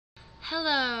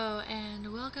Hello,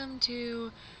 and welcome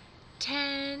to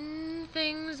 10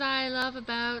 Things I Love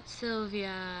About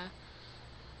Silvia.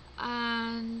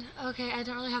 And, okay, I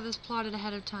don't really have this plotted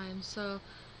ahead of time, so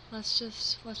let's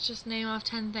just name off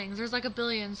 10 things. There's like a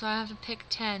billion, so I have to pick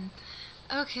 10.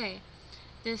 Okay,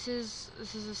 this is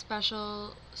a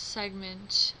special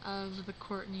segment of the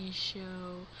Courtney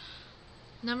Show.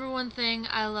 Number one thing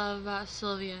I love about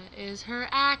Silvia is her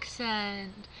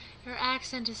accent. Her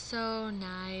accent is so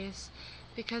nice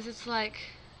because it's like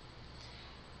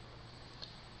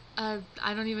I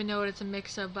don't even know what it's a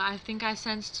mix of, but I think I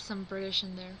sensed some British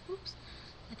in there. Oops.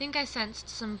 I think I sensed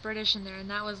some British in there, and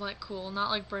that was like cool.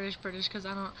 Not like British because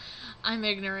I'm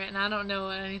ignorant and I don't know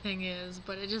what anything is,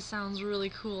 but it just sounds really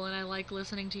cool, and I like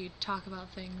listening to you talk about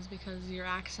things because your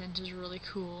accent is really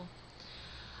cool.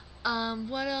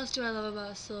 What else do I love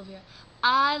about Silvia?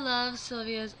 I love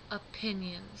Silvia's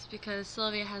opinions because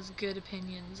Silvia has good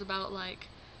opinions about like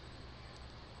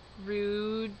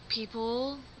rude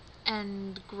people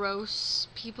and gross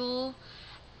people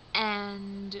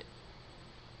and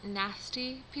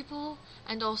nasty people,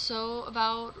 and also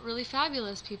about really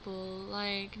fabulous people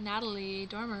like Natalie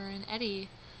Dormer and Eddie.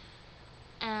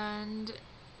 And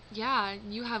yeah,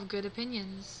 you have good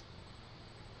opinions.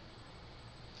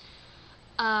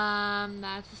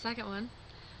 That's the second one.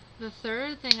 The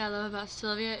third thing I love about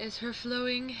Silvia is her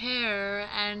flowing hair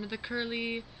and the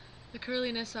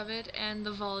curliness of it and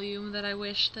the volume that I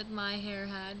wish that my hair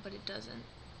had, but it doesn't.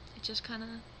 It just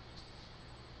kinda...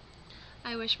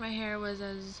 I wish my hair was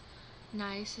as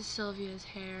nice as Silvia's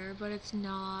hair, but it's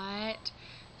not.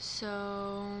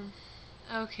 So,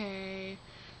 okay.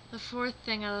 The fourth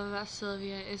thing I love about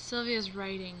Silvia is Silvia's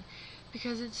writing,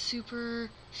 because it's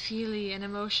super feely and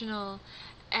emotional,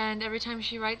 and every time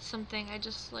she writes something, I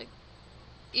just like,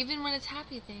 even when it's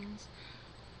happy things,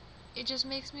 it just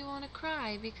makes me want to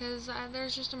cry because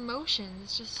there's just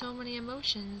emotions, just so many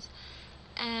emotions,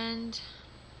 and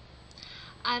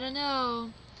I don't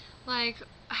know, like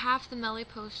half the Melly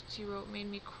posts you wrote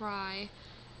made me cry,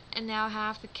 and now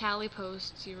half the Callie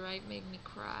posts you write made me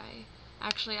cry.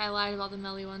 Actually, I lied about the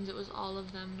Melly ones, it was all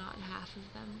of them, not half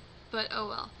of them, but oh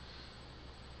well.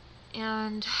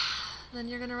 And then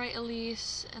you're gonna write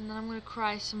Elise, and then I'm gonna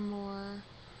cry some more.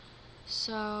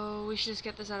 So we should just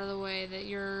get this out of the way, that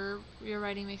your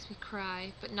writing makes me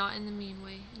cry, but not in the mean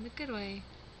way, in the good way.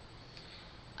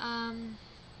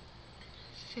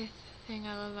 Fifth thing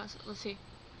I love about, let's see.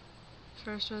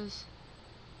 First was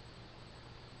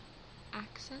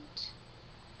accent,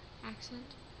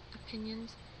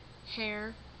 opinions,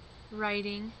 hair,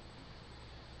 writing.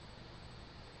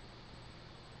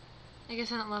 I guess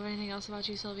I don't love anything else about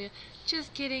you, Silvia.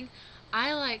 Just kidding.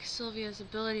 I like Silvia's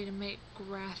ability to make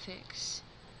graphics,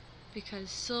 because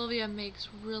Silvia makes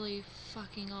really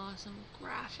fucking awesome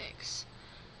graphics.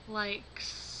 Like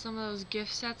some of those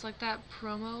gift sets, like that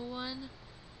promo one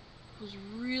was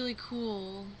really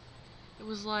cool. It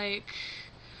was like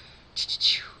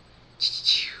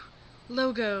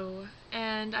logo,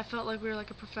 and I felt like we were like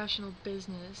a professional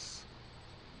business,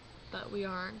 but we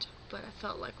aren't, but I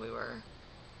felt like we were.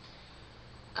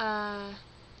 I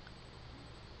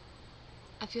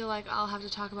feel like I'll have to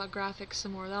talk about graphics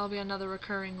some more. That'll be another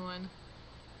recurring one.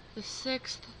 The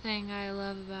sixth thing I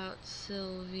love about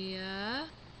Silvia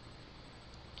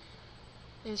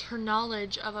is her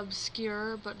knowledge of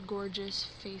obscure but gorgeous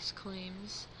face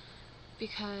claims,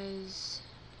 because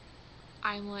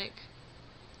I'm like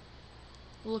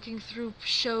looking through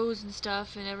shows and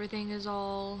stuff and everything is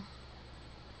all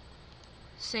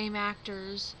same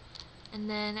actors, and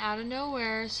then out of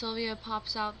nowhere Silvia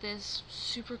pops out this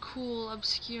super cool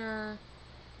obscure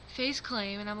face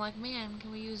claim, and I'm like, man,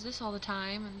 can we use this all the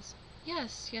time? And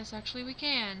yes, actually we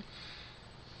can.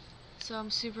 So I'm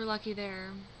super lucky there.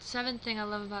 Seventh thing I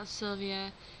love about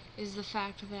Silvia is the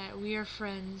fact that we are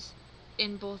friends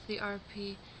in both the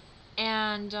RP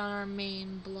and on our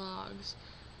main blogs.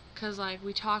 Because, like,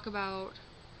 we talk about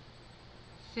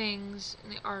things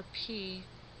in the RP,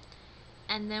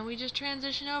 and then we just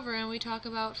transition over and we talk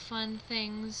about fun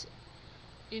things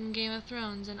in Game of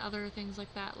Thrones and other things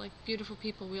like that, like beautiful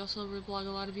people. We also reblog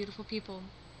a lot of beautiful people.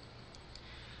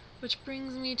 Which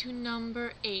brings me to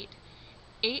number 8.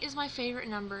 8 is my favorite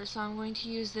number, so I'm going to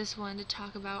use this one to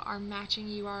talk about our matching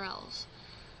URLs.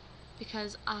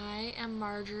 Because I am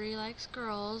Marjorie Likes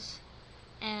Girls,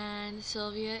 and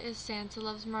Silvia is Sansa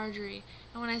Loves Marjorie.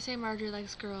 And when I say Marjorie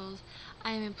likes girls,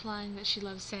 I am implying that she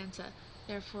loves Sansa.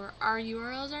 Therefore, our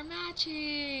URLs are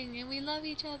matching, and we love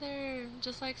each other,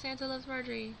 just like Sansa loves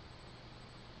Marjorie.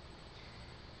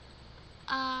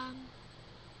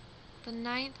 The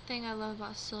ninth thing I love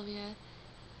about Silvia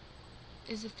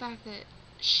is the fact that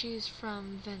she's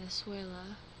from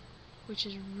Venezuela, which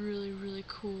is really, really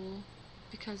cool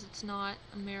because it's not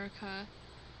America.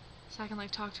 So I can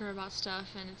like talk to her about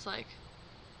stuff and it's like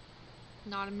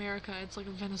not America, it's like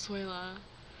Venezuela.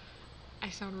 I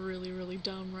sound really, really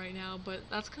dumb right now, but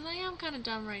that's because I am kind of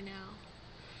dumb right now.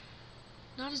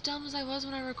 Not as dumb as I was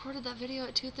when I recorded that video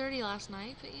at 2:30 last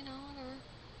night, but you know, whatever.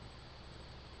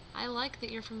 I like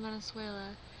that you're from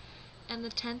Venezuela. And the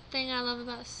 10th thing I love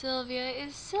about Silvia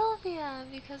is Silvia,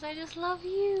 because I just love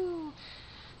you.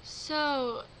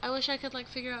 So, I wish I could like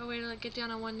figure out a way to like get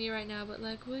down on one knee right now, but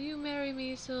like, will you marry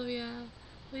me, Silvia?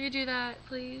 Will you do that,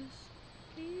 please?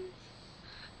 Please?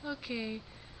 Okay.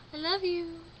 I love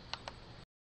you.